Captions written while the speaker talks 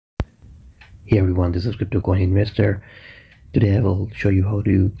Hey everyone, this is Crypto Investor. Today I will show you how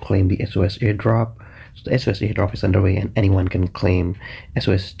to claim the SOS airdrop. So the SOS airdrop is underway and anyone can claim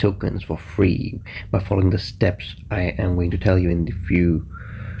SOS tokens for free by following the steps I am going to tell you in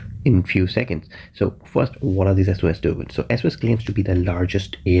few seconds. So first, what are these SOS tokens? So SOS claims to be the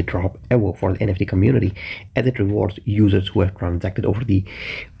largest airdrop ever for the NFT community, as it rewards users who have transacted over the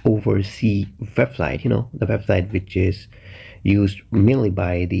OpenSea website, the website which is used mainly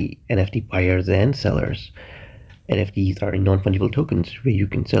by the NFT buyers and sellers. NFTs are non-fungible tokens where you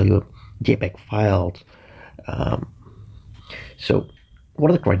can sell your JPEG files. So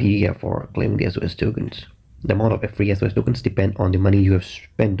what are the criteria for claiming the SOS tokens? The amount of free SOS tokens depend on the money you have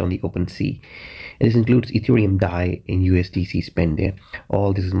spent on the OpenSea. And this includes Ethereum DAI in USDC spent there.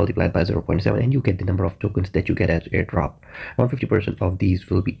 All this is multiplied by 0.7 and you get the number of tokens that you get as airdrop. Around 50% of these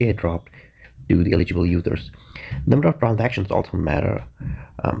will be airdropped to the eligible users. Number of transactions also matter.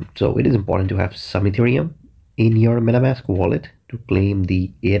 So it is important to have some Ethereum in your MetaMask wallet to claim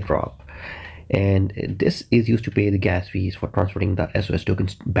the airdrop. And this is used to pay the gas fees for transferring the SOS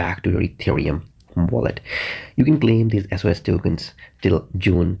tokens back to your Ethereum wallet. You can claim these SOS tokens till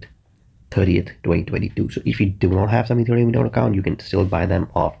June 30th, 2022. So if you do not have some Ethereum in your account, you can still buy them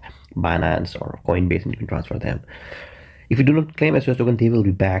off Binance or Coinbase and you can transfer them. If you do not claim SOS token, they will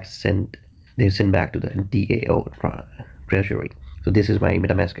be sent back to the DAO treasury. So this is my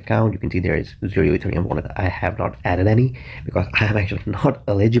MetaMask account. You can see there is 0 Ethereum wallet. I have not added any because I am actually not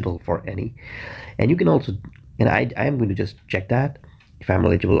eligible for any. And you can also, and I am going to just check that if I'm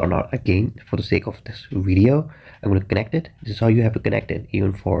eligible or not. Again, for the sake of this video, I'm going to connect it. This is how you have to connect it,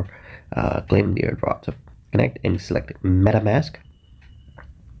 even for claiming the airdrop. So connect and select MetaMask.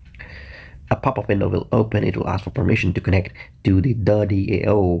 A pop-up window will open. It will ask for permission to connect to the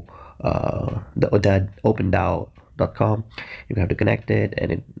DAO, the OpenDAO.com. You have to connect it,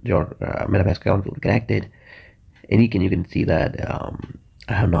 and your MetaMask account will be connected. And you can see that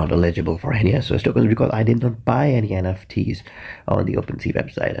I am not eligible for any SOS tokens because I did not buy any NFTs on the OpenSea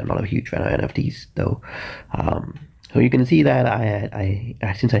website. I'm not a huge fan of NFTs though. So you can see that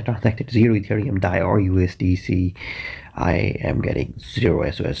since I transacted 0 Ethereum DAI or USDC, I am getting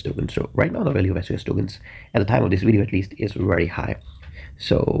 0 SOS tokens. So right now the value of SOS tokens at the time of this video at least is very high.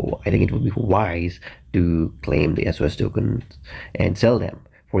 So I think it would be wise to claim the SOS tokens and sell them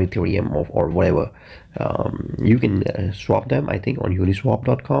for Ethereum or whatever. You can swap them, I think, on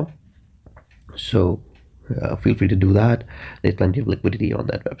uniswap.com. So feel free to do that. There's plenty of liquidity on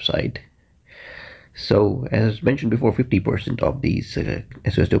that website. So as mentioned before, 50% of these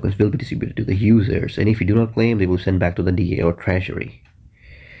SOS tokens will be distributed to the users, and if you do not claim, they will send back to the DAO treasury.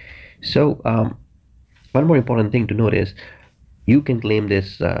 So one more important thing to note is you can claim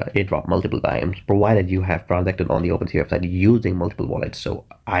this airdrop multiple times, provided you have transacted on the OpenSea website using multiple wallets. So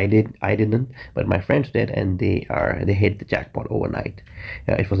I didn't, but my friends did, and they hit the jackpot overnight.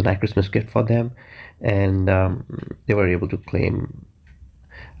 It was a nice Christmas gift for them, and they were able to claim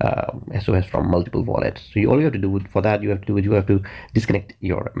SOS from multiple wallets. So all you have to do for that, you have to disconnect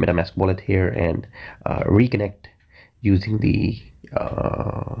your MetaMask wallet here and reconnect using the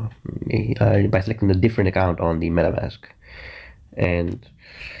by selecting the different account on the MetaMask. And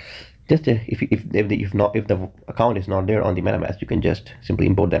just if the account is not there on the MetaMask, you can just simply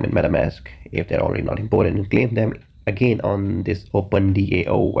import them in MetaMask if they're already not imported and claim them again on this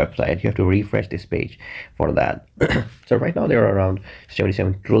OpenDAO website. You have to refresh this page for that. So right now there are around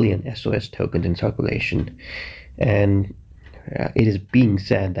 77 trillion SOS tokens in circulation, and it is being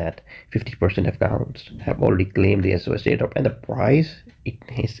said that 50% of accounts have already claimed the SOS airdrop, and the price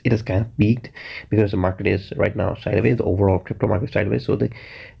it has kind of peaked because the market is right now sideways, the overall crypto market sideways. So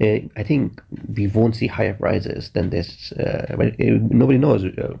I think we won't see higher prices than this, but nobody knows.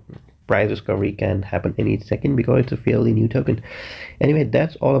 Price discovery can happen any second because it's a fairly new token. Anyway,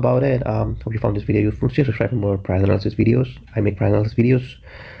 that's all about it. Hope you found this video useful. Stay subscribed for more price analysis videos. I make price analysis videos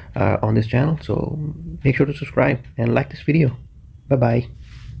on this channel, so make sure to subscribe and like this video. Bye bye.